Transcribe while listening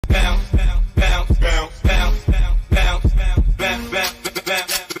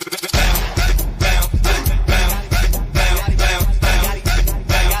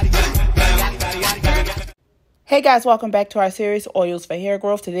Hey guys, welcome back to our series, Oils for Hair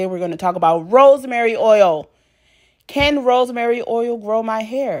Growth. Today we're going to talk about rosemary oil. Can rosemary oil grow my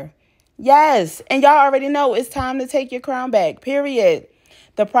hair? Yes, and y'all already know it's time to take your crown back, period.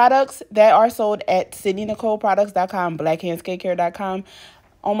 The products that are sold at SydneyNicoleProducts.com, BlackHairandSkinCare.com,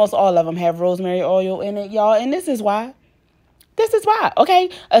 almost all of them have rosemary oil in it, y'all, and this is why. Okay?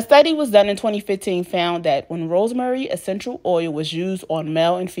 A study was done in 2015 found that when rosemary essential oil was used on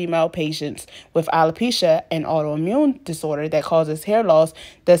male and female patients with alopecia, an autoimmune disorder that causes hair loss,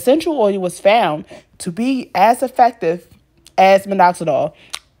 the essential oil was found to be as effective as minoxidil,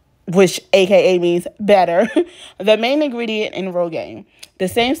 which aka means better, the main ingredient in Rogaine. The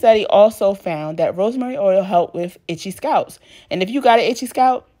same study also found that rosemary oil helped with itchy scalps. And if you got an itchy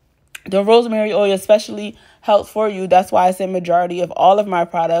scalp, the rosemary oil especially helps for you. That's why it's in majority of all of my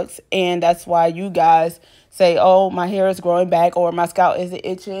products. And that's why you guys say, oh, my hair is growing back or my scalp is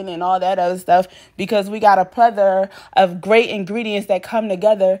itching and all that other stuff. Because we got a plethora of great ingredients that come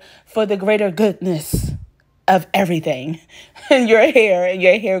together for the greater goodness of everything in your hair and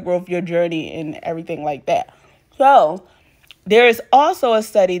your hair growth, your journey and everything like that. So there is also a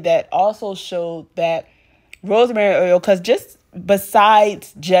study that also showed that rosemary oil, because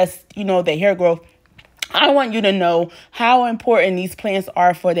besides just, the hair growth, I want you to know how important these plants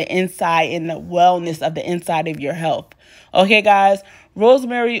are for the inside and the wellness of the inside of your health. Okay, guys,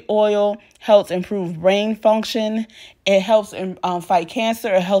 rosemary oil helps improve brain function. It helps fight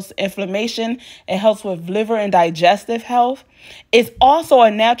cancer. It helps inflammation. It helps with liver and digestive health. It's also a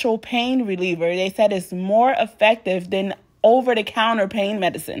natural pain reliever. They said it's more effective than over-the-counter pain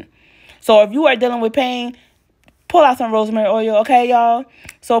medicine. So if you are dealing with pain, pull out some rosemary oil, okay, y'all?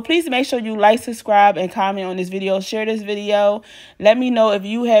 So please make sure you like, subscribe, and comment on this video. Share this video. Let me know if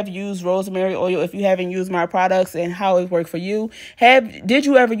you have used rosemary oil, if you haven't used my products, and how it worked for you. Did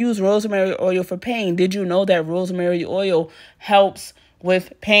you ever use rosemary oil for pain? Did you know that rosemary oil helps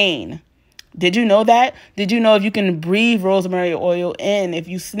with pain? Did you know that? Did you know if you can breathe rosemary oil in, if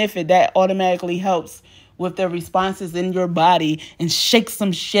you sniff it, that automatically helps with the responses in your body and shake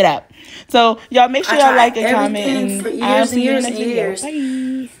some shit up. So y'all make sure y'all like and comment, and I'll see you in the next video.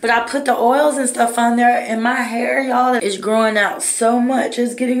 Bye. But I put the oils and stuff on there, and my hair, y'all, is growing out so much.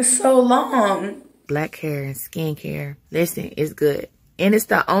 It's getting so long. Black Hair and Skincare. Listen, it's good. And it's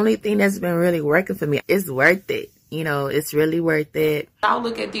the only thing that's been really working for me. It's worth it. It's really worth it. I'll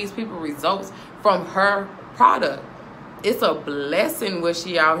look at these people's results from her product. It's a blessing what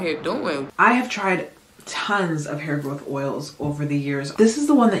she out here doing. I have tried tons of hair growth oils over the years. This is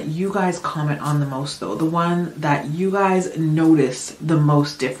the one that you guys comment on the most, though. The one that you guys notice the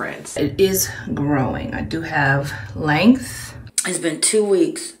most difference. It is growing. I do have length. It's been 2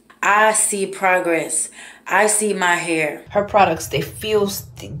 weeks. I see progress. I see my hair. Her products, they feel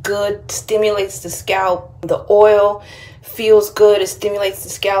good, stimulates the scalp. The oil feels good, it stimulates the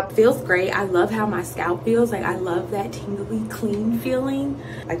scalp. Feels great. I love how my scalp feels. Like, I love that tingly, clean feeling.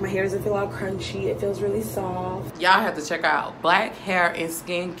 Like, my hair doesn't feel all crunchy. It feels really soft. Y'all have to check out Black Hair and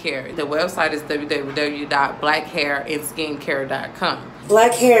Skincare. The website is www.BlackHairandSkinCare.com.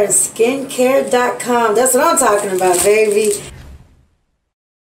 BlackHairandSkinCare.com. That's what I'm talking about, baby.